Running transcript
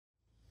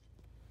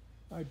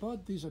I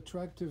bought these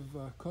attractive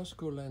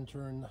Costco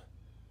lantern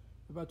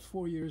about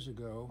 4 years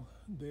ago.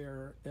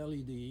 They're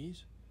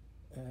LEDs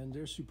and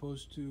they're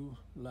supposed to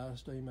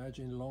last, I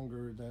imagine,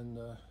 longer than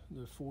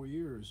the 4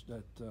 years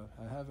that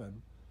I have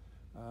them.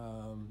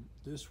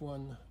 This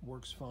one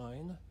works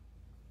fine.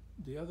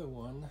 The other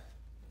one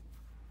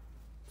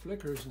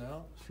flickers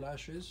now,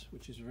 flashes,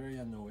 which is very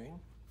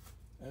annoying.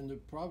 And the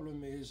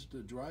problem is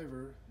the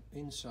driver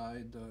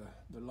inside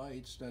the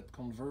lights that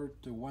convert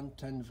the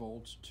 110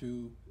 volts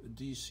to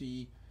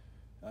DC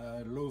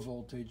low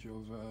voltage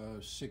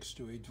of 6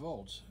 to 8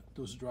 volts.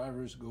 Those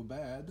drivers go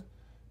bad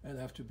and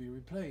have to be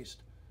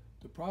replaced.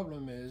 The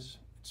problem is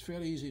it's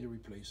fairly easy to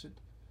replace it.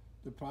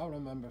 The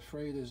problem, I'm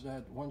afraid, is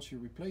that once you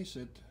replace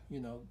it,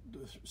 the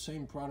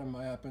same problem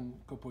might happen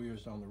a couple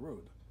years down the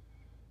road.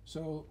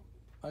 So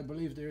I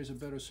believe there is a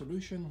better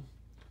solution.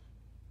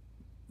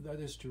 That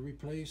is to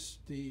replace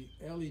the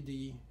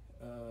LED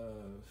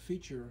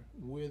feature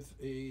with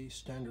a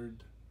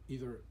standard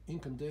either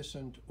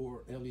incandescent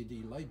or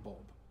LED light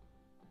bulb.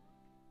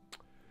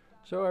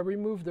 So I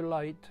removed the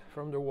light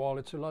from the wall.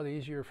 It's a lot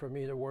easier for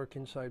me to work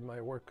inside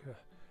my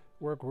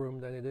workroom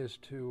than it is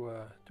to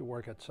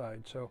work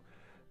outside.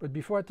 But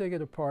before I take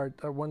it apart,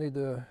 I wanted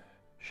to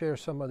share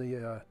some of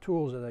the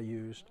tools that I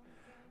used.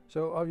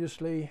 So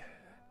obviously,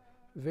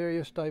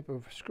 various type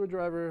of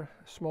screwdriver,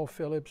 small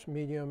Phillips,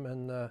 medium,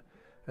 and a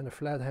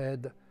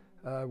flathead,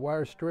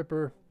 wire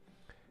stripper,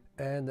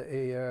 and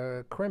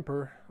a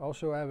crimper.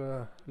 Also have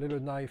a little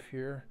knife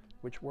here,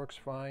 which works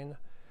fine.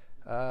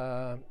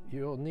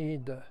 You'll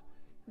need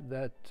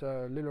that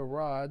little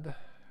rod.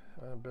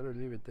 Better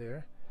leave it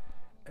there.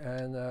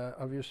 And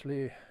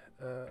obviously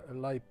a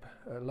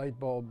light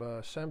bulb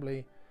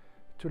assembly,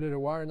 2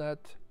 little wire nut.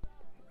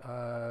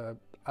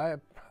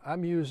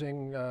 I'm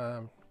using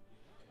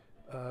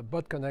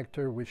butt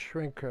connector with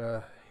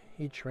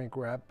heat shrink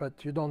wrap,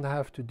 but you don't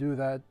have to do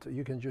that.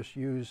 You can just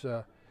use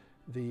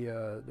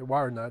the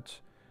wire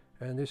nuts,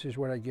 and this is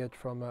what I get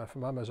from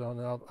Amazon.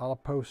 I'll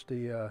post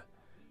the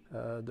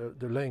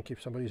link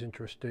if somebody's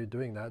interested in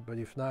doing that, but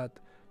if not,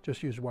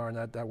 just use wire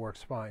nut. That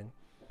works fine.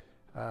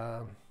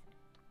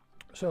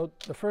 So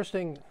the first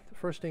thing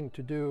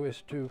to do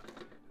is to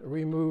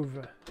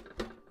remove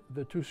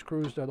the 2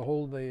 screws that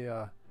hold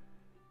the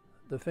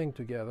thing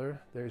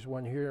together. There's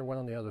one here, one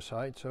on the other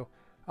side. So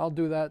I'll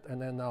do that,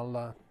 and then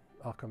I'll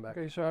come back.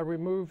 Okay, so I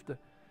removed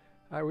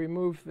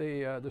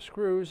the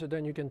screws, and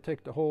then you can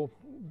take the whole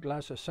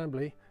glass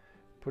assembly,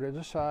 put it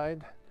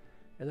aside,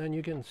 and then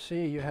you can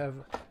see you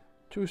have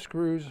 2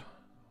 screws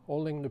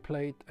holding the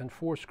plate and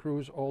 4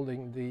 screws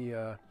holding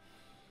the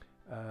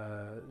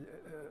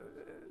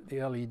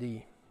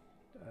LED.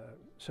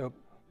 So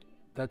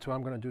that's what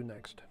I'm going to do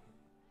next.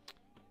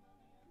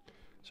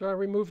 So I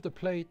removed the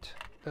plate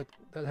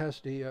that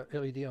has the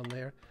LED on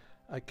there.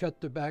 I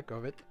cut the back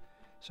of it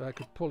so I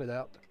could pull it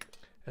out.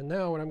 And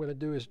now what I'm going to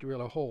do is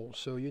drill a hole.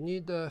 So you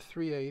need a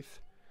 3/8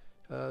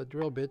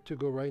 drill bit to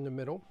go right in the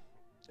middle,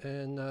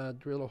 and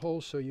drill a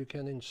hole so you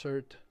can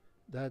insert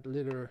that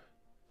little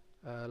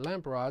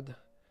lamp rod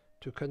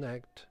to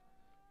connect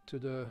to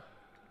the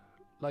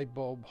light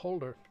bulb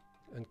holder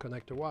and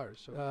connect the wires.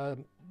 So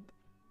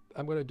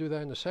I'm going to do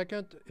that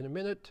in a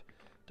minute.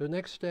 The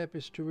next step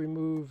is to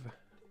remove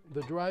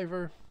the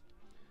driver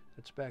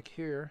that's back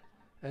here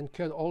and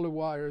cut all the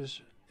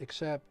wires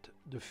except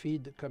the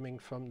feed coming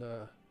from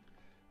the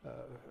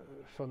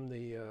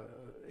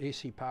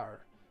AC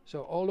power.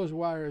 So all those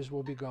wires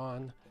will be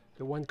gone.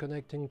 The one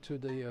connecting to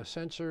the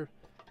sensor,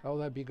 all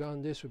that be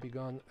gone. This will be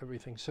gone,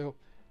 everything. So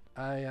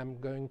I am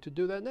going to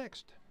do that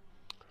next.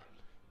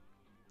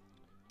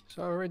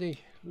 So I already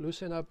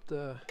loosened up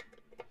the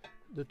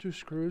 2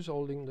 screws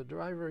holding the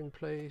driver in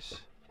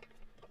place.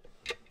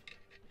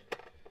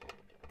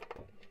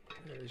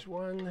 There's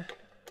one.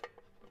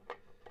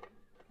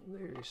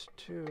 There's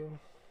 2.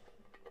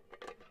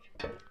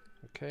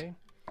 Okay.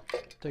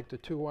 Take the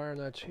 2 wire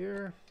nuts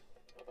here.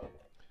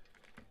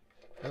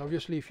 And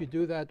obviously, if you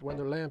do that when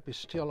the lamp is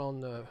still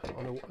on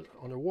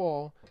the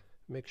wall,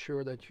 make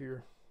sure that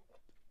you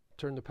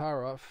turn the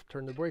power off,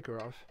 turn the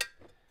breaker off.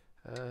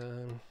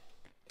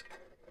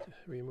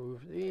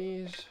 Remove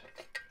these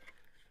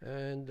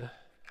and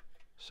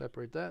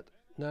separate that.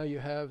 Now you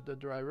have the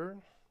driver.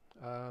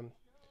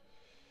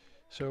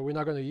 So we're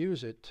not going to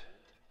use it.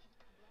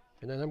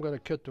 And then I'm going to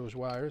cut those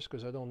wires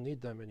because I don't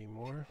need them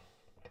anymore.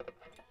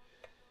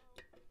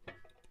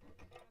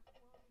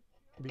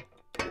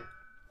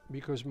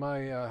 Because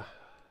my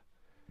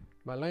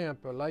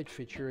lamp light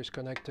fixture is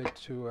connected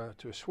to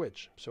a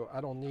switch, so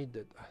I don't need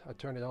it. I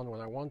turn it on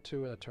when I want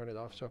to, and I turn it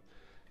off. So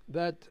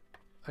that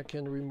I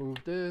can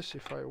remove this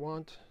if I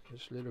want.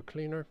 It's a little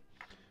cleaner.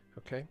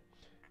 Okay,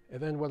 and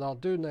then what I'll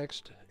do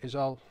next is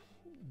I'll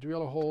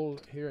drill a hole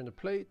here in the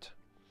plate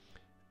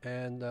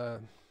and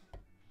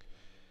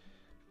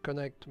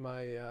connect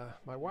my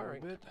my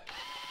wiring bit.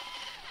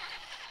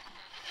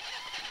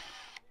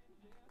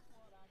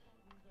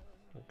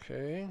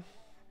 Okay.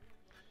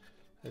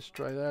 Let's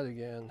try that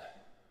again.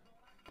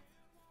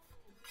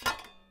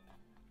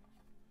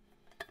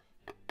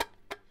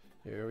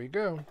 There we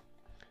go.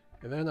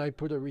 And then I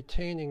put a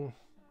retaining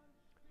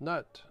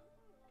nut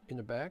in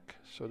the back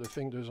so the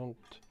thing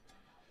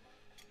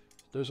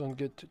doesn't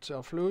get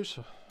itself loose.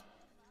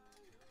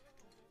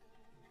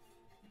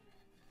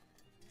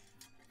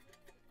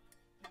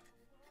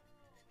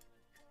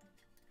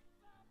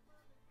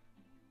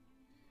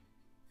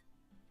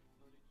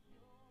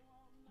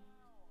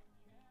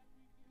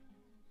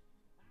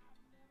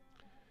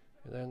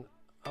 And then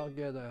I'll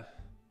get a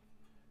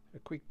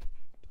quick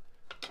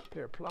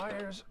pair of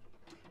pliers.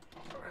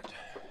 All right.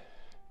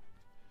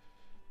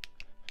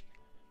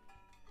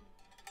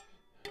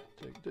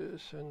 Take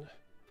this and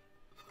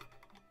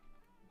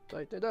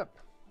tighten it up.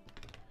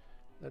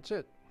 That's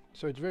it.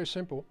 So it's very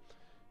simple.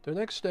 The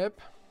next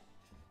step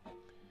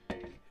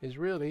is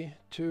really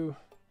to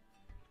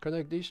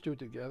connect these two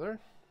together.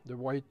 The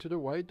white to the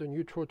white, the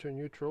neutral to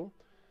neutral,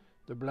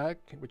 the black,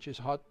 which is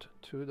hot,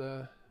 to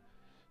the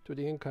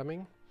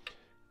incoming.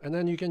 And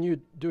then you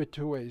can do it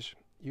two ways.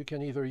 You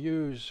can either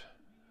use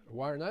a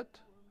wire nut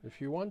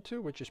if you want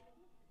to, which is,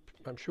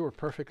 I'm sure,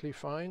 perfectly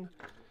fine.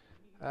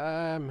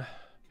 A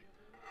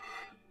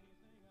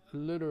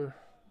little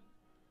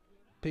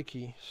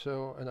picky,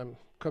 so, and I'm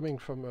coming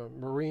from a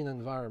marine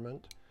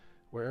environment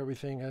where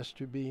everything has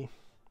to be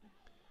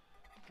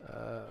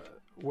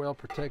well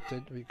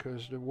protected,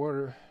 because the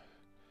water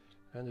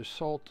and the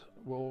salt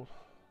will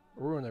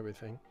ruin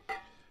everything.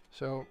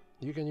 So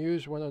you can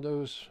use one of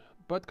those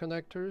butt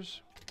connectors.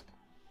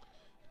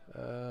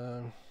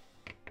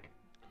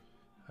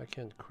 I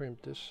can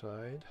crimp this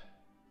side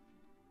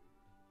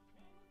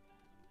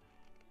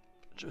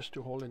just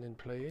to hold it in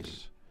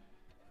place,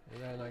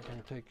 and then I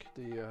can take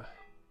the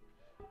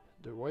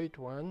white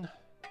one,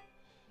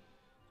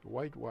 the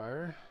white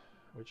wire,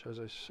 which, as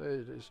I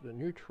said, is the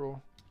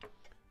neutral.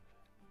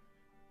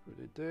 Put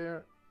it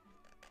there,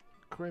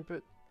 crimp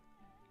it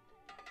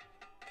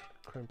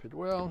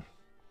well,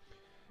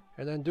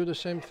 and then do the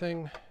same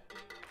thing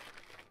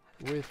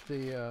with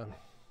the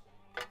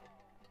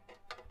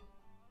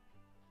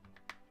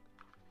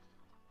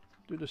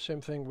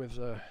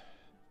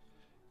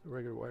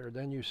regular wire.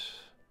 Then you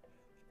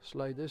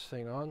slide this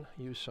thing on,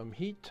 use some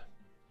heat,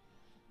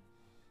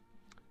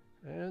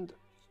 and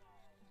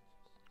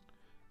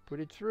put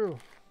it through.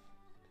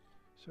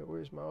 So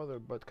where's my other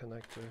butt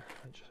connector?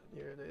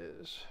 Here it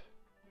is.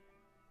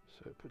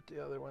 So put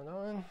the other one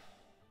on,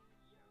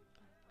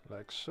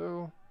 like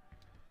so.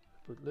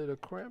 Put little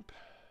crimp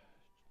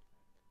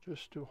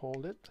just to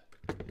hold it.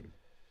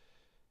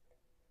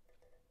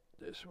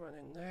 This one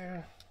in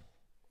there.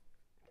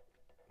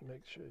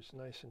 Make sure it's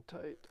nice and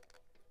tight.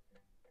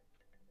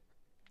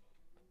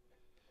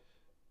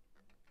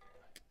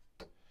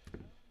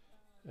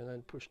 And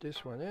then push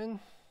this one in.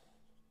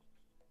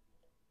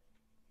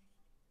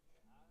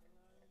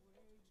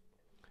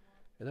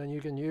 And then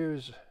you can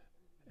use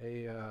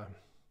a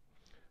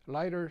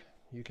lighter,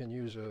 you can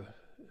use a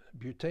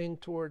butane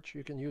torch,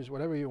 you can use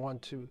whatever you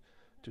want to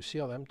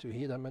seal them, to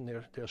heat them, and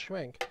they'll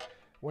shrink.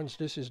 Once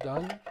this is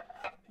done,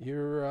 you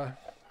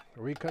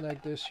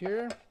reconnect this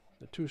here,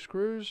 the two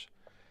screws,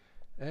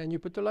 and you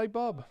put the light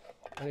bulb,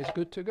 and it's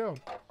good to go.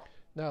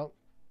 Now,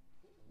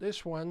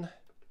 this one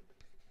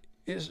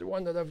is the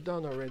one that I've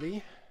done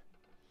already.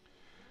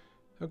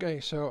 Okay,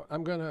 so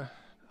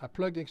I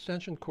plug the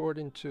extension cord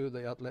into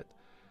the outlet.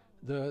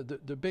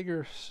 The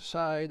bigger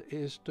side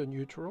is the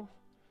neutral,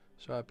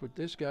 so I put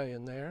this guy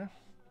in there,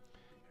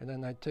 and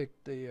then I take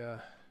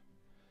the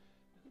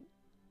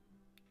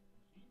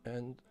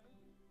and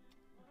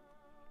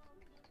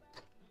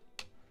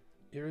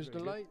here's the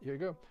light. Here you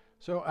go.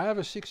 So I have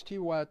a 60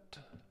 watt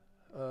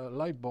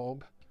light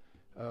bulb,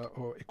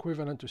 or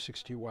equivalent to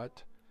 60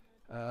 watt.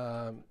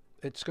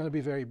 It's going to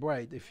be very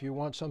bright. If you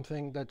want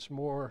something that's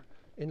more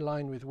in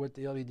line with what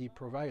the LED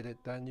provided,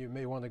 then you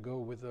may want to go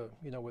with a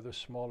with a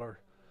smaller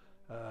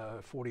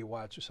 40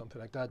 watts or something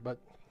like that. But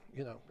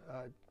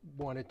I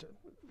wanted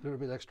a little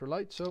bit extra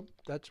light, so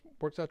that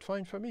worked out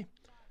fine for me.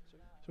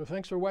 So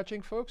thanks for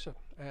watching, folks,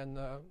 and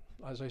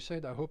as I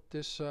said, I hope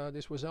this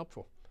was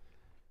helpful.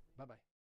 Bye bye.